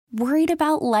Worried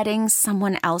about letting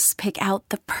someone else pick out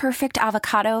the perfect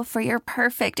avocado for your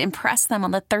perfect impress them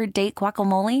on the third date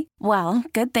guacamole? Well,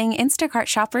 good thing Instacart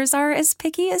shoppers are as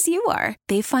picky as you are.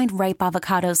 They find ripe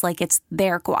avocados like it's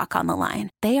their guac on the line.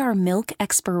 They are milk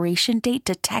expiration date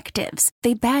detectives.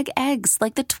 They bag eggs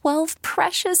like the 12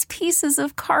 precious pieces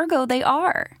of cargo they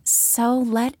are. So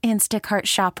let Instacart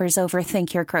shoppers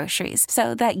overthink your groceries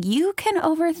so that you can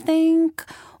overthink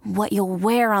what you'll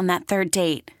wear on that third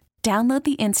date. Download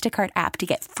the Instacart app to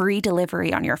get free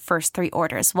delivery on your first 3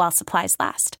 orders while supplies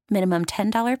last. Minimum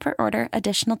 $10 per order.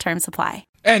 Additional terms apply.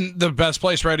 And the best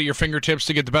place right at your fingertips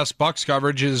to get the best Bucks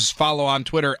coverage is follow on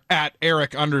Twitter at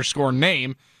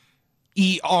Eric_name.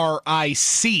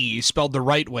 ERIC, spelled the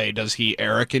right way, does he,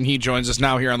 Eric? And he joins us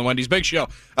now here on the Wendy's Big Show.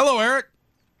 Hello, Eric.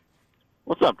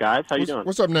 What's up, guys? How you doing?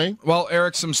 What's up, Nate? Well,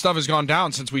 Eric, some stuff has gone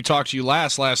down since we talked to you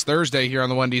last Thursday here on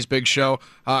the Wendy's Big Show.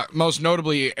 Most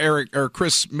notably,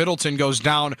 Chris Middleton goes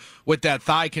down with that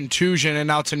thigh contusion, and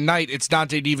now tonight it's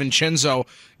Dante DiVincenzo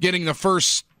getting the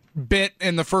first bit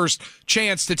and the first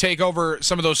chance to take over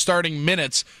some of those starting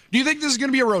minutes. Do you think this is going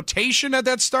to be a rotation at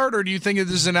that start, or do you think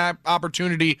this is an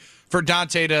opportunity for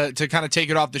Dante to kind of take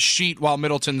it off the sheet while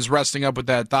Middleton's resting up with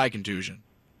that thigh contusion?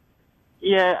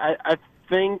 Yeah, I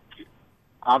think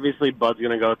obviously Bud's going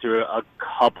to go through a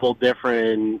couple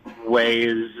different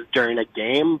ways during a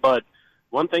game, but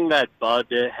one thing that Bud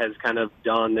has kind of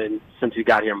done since he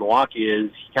got here in Milwaukee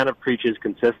is he kind of preaches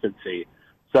consistency.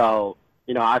 So,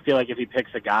 I feel like if he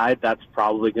picks a guy, that's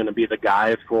probably going to be the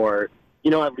guy for,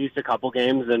 at least a couple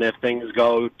games, and if things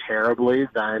go terribly,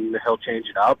 then he'll change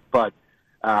it up. But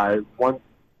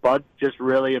Bud just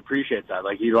really appreciates that.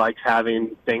 Like, he likes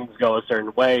having things go a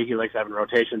certain way. He likes having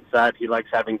rotation set. He likes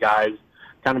having guys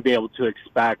kind of be able to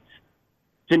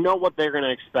know what they're going to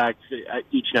expect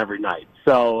each and every night.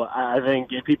 So I think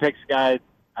if he picks a guy,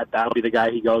 that'll be the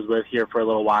guy he goes with here for a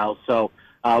little while. So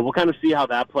we'll kind of see how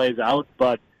that plays out.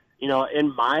 But,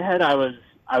 in my head, I was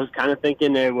kind of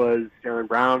thinking it was Jaylen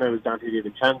Brown, it was Dante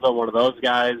DiVincenzo, one of those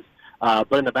guys.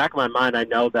 But in the back of my mind, I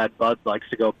know that Bud likes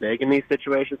to go big in these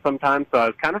situations sometimes. So I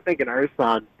was kind of thinking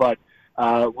Ersan, but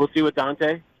we'll see with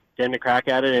Dante, getting a crack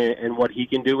at it and what he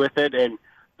can do with it. And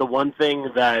the one thing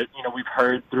that, we've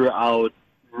heard throughout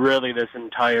really this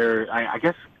entire, I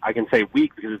guess I can say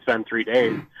week because it's been 3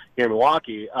 days here in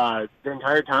Milwaukee, the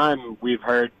entire time we've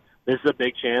heard this is a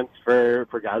big chance for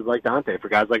guys like Dante, for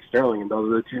guys like Sterling, and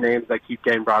those are the 2 names that keep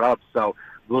getting brought up. So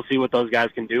we'll see what those guys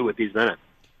can do with these minutes.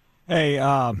 Hey,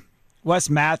 Wes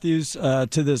Matthews, to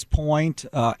this point,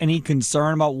 any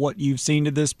concern about what you've seen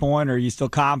to this point, or are you still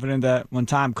confident that when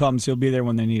time comes he'll be there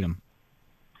when they need him?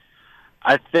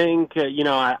 I think,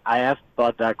 I asked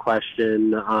Bud that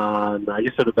question on, I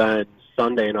guess it would have been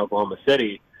Sunday in Oklahoma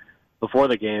City before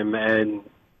the game, and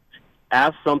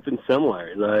asked something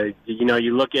similar. Like,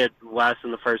 you look at Wes in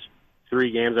the first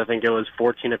 3 games, I think it was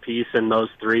 14 apiece in those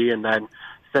 3, and then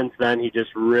since then he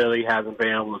just really hasn't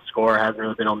been able to score, hasn't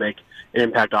really been able to make an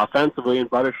impact offensively,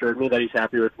 and Bud assured me that he's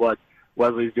happy with what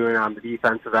Wesley's doing on the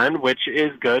defensive end, which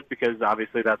is good because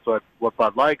obviously that's what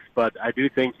Bud likes, but I do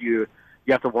think you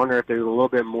have to wonder if there's a little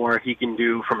bit more he can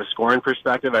do from a scoring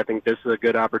perspective. I think this is a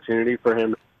good opportunity for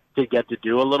him to get to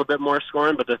do a little bit more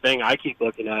scoring. But the thing I keep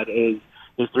looking at is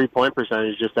his 3-point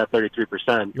percentage just at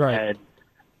 33%. Right. And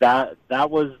that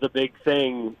was the big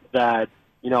thing that,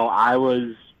 I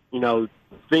was,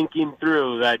 thinking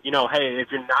through that, hey, if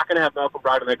you're not going to have Malcolm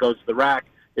Brogdon that goes to the rack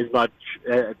as much,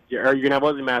 or you're going to have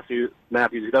Wesley Matthews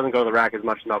who doesn't go to the rack as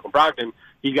much as Malcolm Brogdon,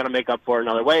 he's got to make up for it in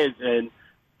other ways. And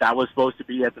that was supposed to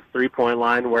be at the 3-point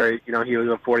line where, he was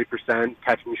a 40%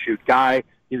 catch-and-shoot guy.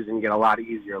 He was going to get a lot of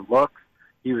easier looks.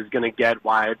 He was going to get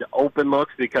wide open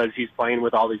looks because he's playing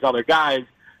with all these other guys,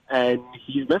 and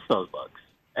he's missed those looks.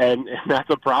 And that's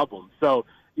a problem. So,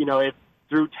 if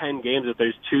through 10 games, if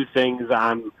there's 2 things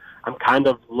I'm kind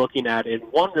of looking at and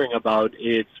wondering about,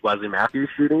 it's Wesley Matthews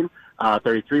shooting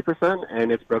 33%,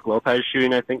 and it's Brook Lopez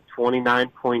shooting, I think,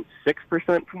 29.6%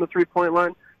 from the 3-point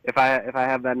line, if I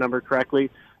have that number correctly.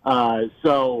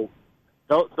 So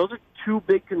those are 2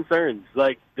 big concerns.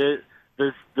 Like the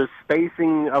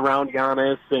spacing around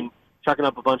Giannis and chucking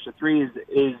up a bunch of threes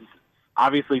is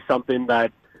obviously something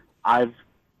that I've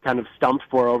kind of stumped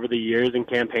for over the years and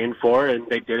campaigned for, and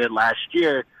they did it last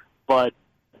year. But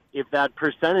if that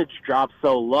percentage drops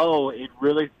so low, it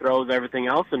really throws everything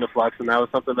else into flux. And that was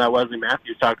something that Wesley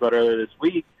Matthews talked about earlier this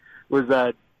week, was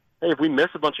that, hey, if we miss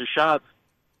a bunch of shots,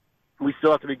 we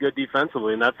still have to be good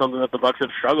defensively, and that's something that the Bucks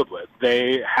have struggled with.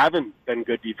 They haven't been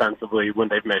good defensively when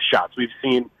they've missed shots. We've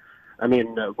seen,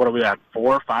 what are we at,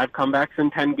 4 or 5 comebacks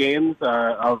in 10 games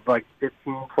of like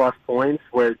 15-plus points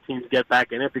where teams get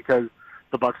back in it because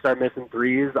the Bucks start missing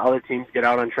threes, other teams get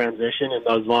out on transition and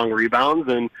those long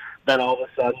rebounds, and then all of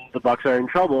a sudden the Bucks are in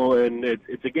trouble and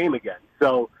it's a game again.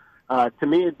 So to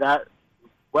me, that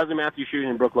Wesley Matthews shooting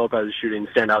and Brook Lopez shooting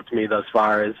stand out to me thus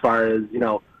far as,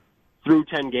 through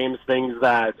 10 games, things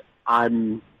that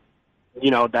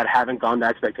that haven't gone to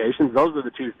expectations. Those are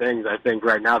the two things I think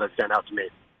right now that stand out to me.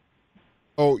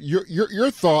 Oh, your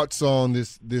thoughts on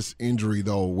this injury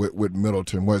though with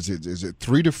Middleton? Is it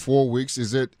 3 to 4 weeks?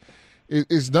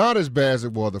 It's not as bad as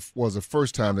it was the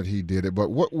first time that he did it, but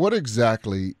what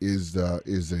exactly is the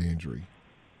injury?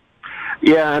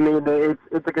 Yeah, I mean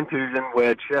it's a contusion,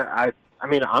 which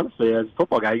honestly, as a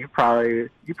football guy, you probably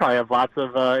have lots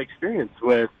of experience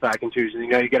with contusions.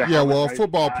 You get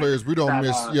football players we don't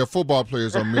miss. Football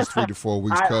players don't miss 3 to 4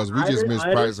 weeks because we just miss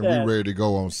practice and we ready to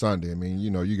go on Sunday. I mean,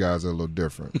 you guys are a little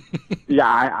different. Yeah,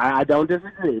 I don't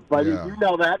disagree, but you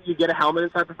know that you get a helmet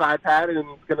inside the thigh pad and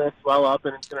it's going to swell up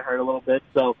and it's going to hurt a little bit.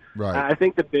 So right. I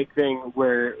think the big thing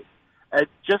where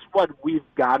just what we've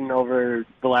gotten over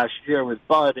the last year with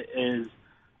Bud is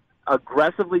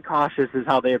aggressively cautious is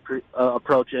how they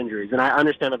approach injuries. And I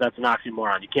understand that that's an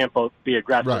oxymoron. You can't both be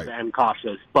aggressive and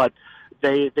cautious, but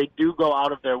they do go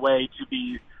out of their way to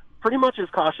be pretty much as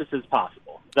cautious as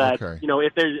possible. That,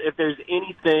 if there's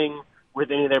anything with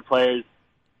any of their players,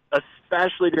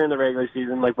 especially during the regular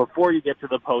season, like before you get to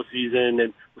the postseason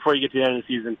and before you get to the end of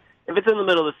the season, if it's in the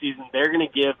middle of the season, they're going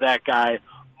to give that guy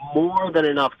more than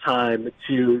enough time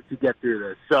to get through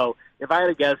this. So if I had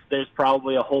to guess, there's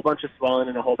probably a whole bunch of swelling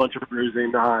and a whole bunch of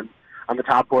bruising on the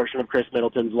top portion of Chris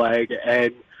Middleton's leg,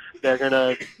 and they're going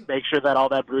to make sure that all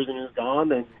that bruising is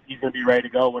gone, and he's going to be ready to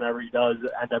go whenever he does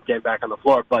end up getting back on the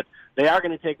floor. But they are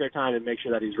going to take their time and make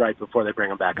sure that he's right before they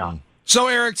bring him back on. So,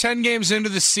 Eric, 10 games into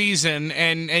the season,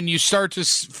 and you start to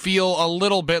feel a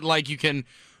little bit like you can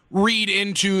read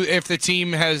into if the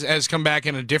team has come back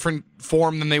in a different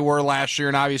form than they were last year,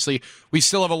 and obviously we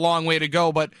still have a long way to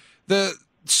go, but the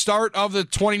start of the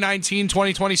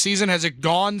 2019-2020 season, has it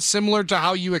gone similar to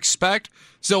how you expect?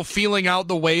 Still feeling out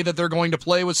the way that they're going to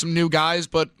play with some new guys,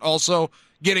 but also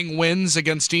getting wins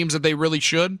against teams that they really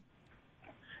should?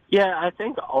 Yeah, I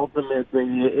think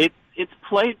ultimately it's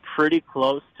played pretty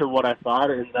close to what I thought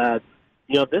in that,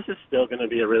 this is still going to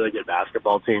be a really good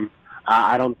basketball team.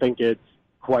 I don't think it's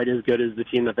quite as good as the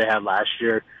team that they had last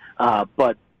year,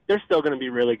 but they're still going to be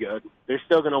really good. They're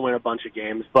still going to win a bunch of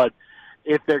games, but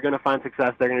if they're going to find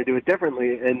success, they're going to do it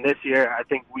differently. And this year, I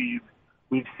think we've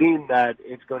seen that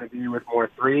it's going to be with more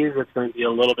threes. It's going to be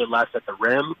a little bit less at the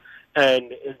rim.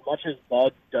 And as much as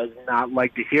Bud does not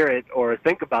like to hear it or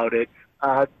think about it,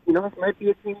 this might be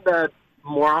a team that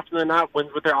more often than not wins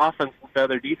with their offense instead of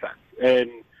their defense. And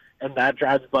that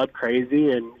drives Bud crazy,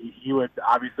 and he would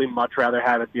obviously much rather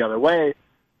have it the other way.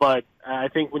 But I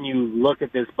think when you look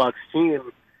at this Bucks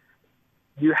team,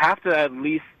 you have to at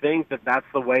least think that that's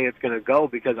the way it's going to go,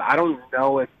 because I don't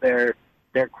know if they're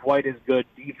quite as good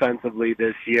defensively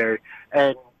this year.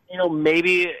 And,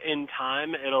 maybe in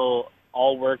time it'll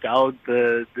all work out.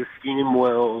 The scheme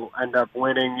will end up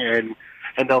winning,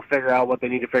 and they'll figure out what they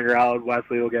need to figure out.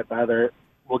 Wesley will get better,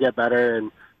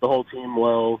 and the whole team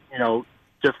will,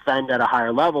 defend at a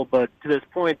higher level. But to this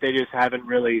point, they just haven't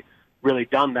really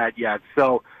done that yet.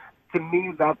 So to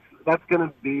me, that's going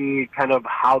to be kind of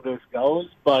how this goes.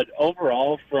 But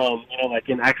overall, from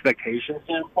an expectation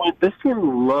standpoint, this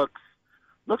team looks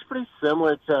pretty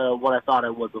similar to what I thought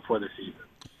it would before the season.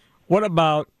 What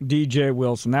about DJ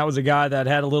Wilson? That was a guy that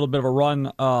had a little bit of a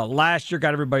run last year,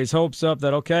 got everybody's hopes up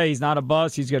that, okay, he's not a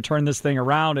bust, he's going to turn this thing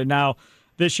around. And now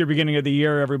this year, beginning of the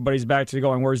year, everybody's back to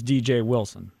going, where's DJ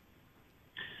Wilson?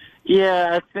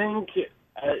 Yeah, I think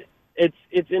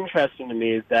it's interesting to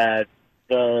me that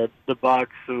the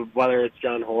Bucks, whether it's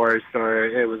John Horst or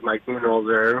it was Mike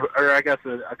Budenholzer, or I guess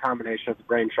a combination of the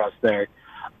brain trust there,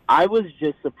 I was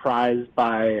just surprised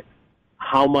by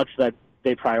how much that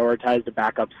they prioritized a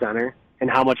backup center and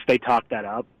how much they talked that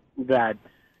up. That,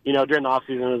 during the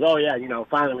offseason it was,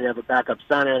 finally we have a backup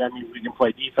center. That means we can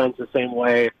play defense the same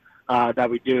way that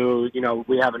we do.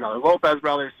 We have another Lopez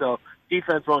brother, so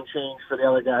defense won't change for the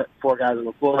other four guys on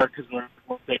the floor because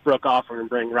we'll take Brook off and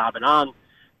bring Robin on.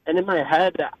 And in my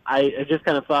head, I just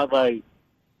kind of thought, like,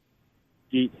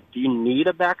 do you need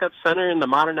a backup center in the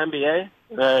modern NBA?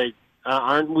 Like,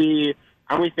 aren't we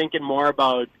thinking more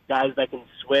about guys that can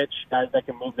switch, guys that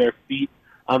can move their feet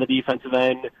on the defensive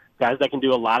end, guys that can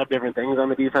do a lot of different things on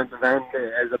the defensive end,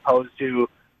 as opposed to,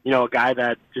 a guy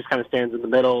that just kind of stands in the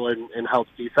middle and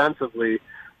helps defensively?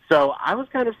 So I was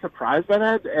kind of surprised by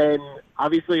that, and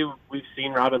obviously we've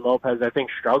seen Robin Lopez, I think,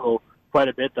 struggle quite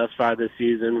a bit thus far this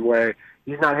season, where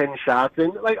he's not hitting shots,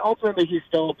 and like ultimately he's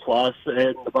still a plus,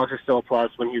 and the Bucks are still a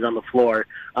plus when he's on the floor.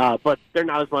 But they're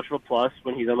not as much of a plus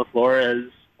when he's on the floor as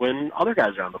when other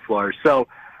guys are on the floor. So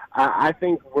I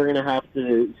think we're going to have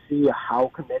to see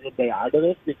how committed they are to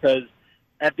this, because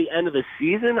at the end of the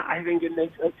season, I think it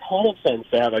makes a ton of sense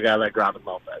to have a guy like Robin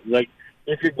Lopez. Like,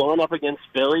 if you're going up against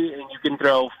Philly and you can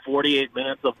throw 48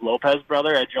 minutes of Lopez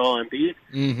brother at Joel Embiid,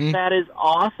 that is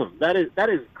awesome. That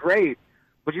is great.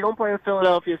 But you don't play with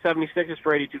Philadelphia 76ers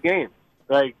for 82 games.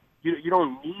 Like, you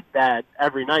don't need that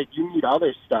every night. You need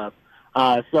other stuff.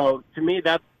 So to me,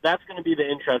 that's going to be the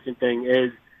interesting thing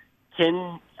is,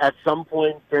 can at some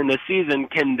point during the season,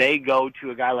 can they go to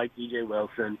a guy like DJ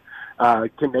Wilson?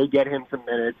 Can they get him some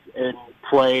minutes and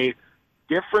play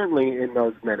differently in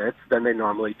those minutes than they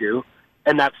normally do?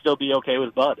 And that still be okay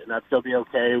with Bud, and that still be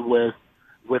okay with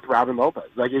Robin Lopez.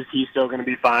 Like, is he still going to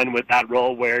be fine with that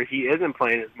role where he isn't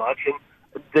playing as much? And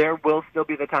there will still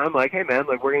be the time, like, hey, man,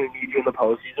 like, we're going to need you in the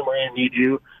postseason. We're going to need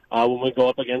you when we go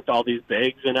up against all these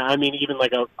bigs. And, I mean, even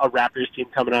like a Raptors team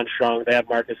coming on strong, they have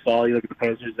Marc Gasol. You look at the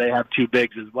Pacers, they have two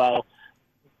bigs as well.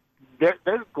 There's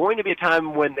going to be a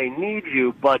time when they need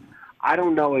you, but I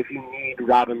don't know if you need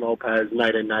Robin Lopez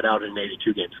night in, night out in an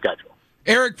 82-game schedule.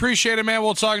 Eric, appreciate it, man.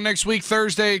 We'll talk next week,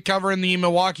 Thursday, covering the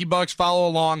Milwaukee Bucks. Follow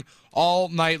along all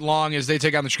night long as they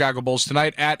take on the Chicago Bulls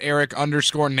tonight at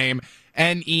Eric_name,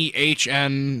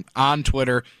 Nehn on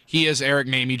Twitter. He is Eric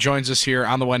Name. He joins us here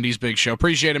on the Wendy's Big Show.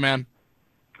 Appreciate it, man.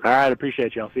 All right,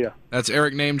 appreciate you. I'll see you. That's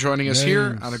Eric Name joining us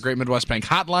here on the Great Midwest Bank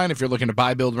Hotline. If you're looking to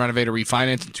buy, build, renovate, or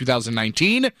refinance in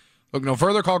 2019, look no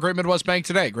further. Call Great Midwest Bank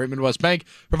today. Great Midwest Bank,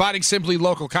 providing simply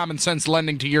local common sense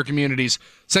lending to your communities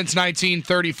since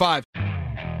 1935.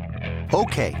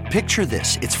 Okay, picture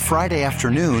this. It's Friday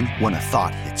afternoon when a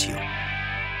thought hits you.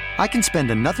 I can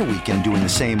spend another weekend doing the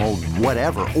same old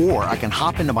whatever, or I can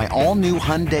hop into my all-new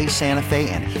Hyundai Santa Fe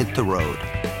and hit the road.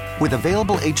 With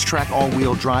available H-Track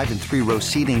all-wheel drive and 3-row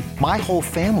seating, my whole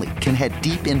family can head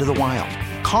deep into the wild.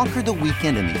 Conquer the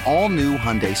weekend in the all-new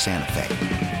Hyundai Santa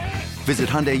Fe. Visit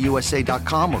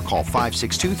HyundaiUSA.com or call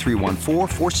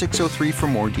 562-314-4603 for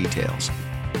more details.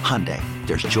 Hyundai,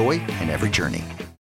 there's joy in every journey.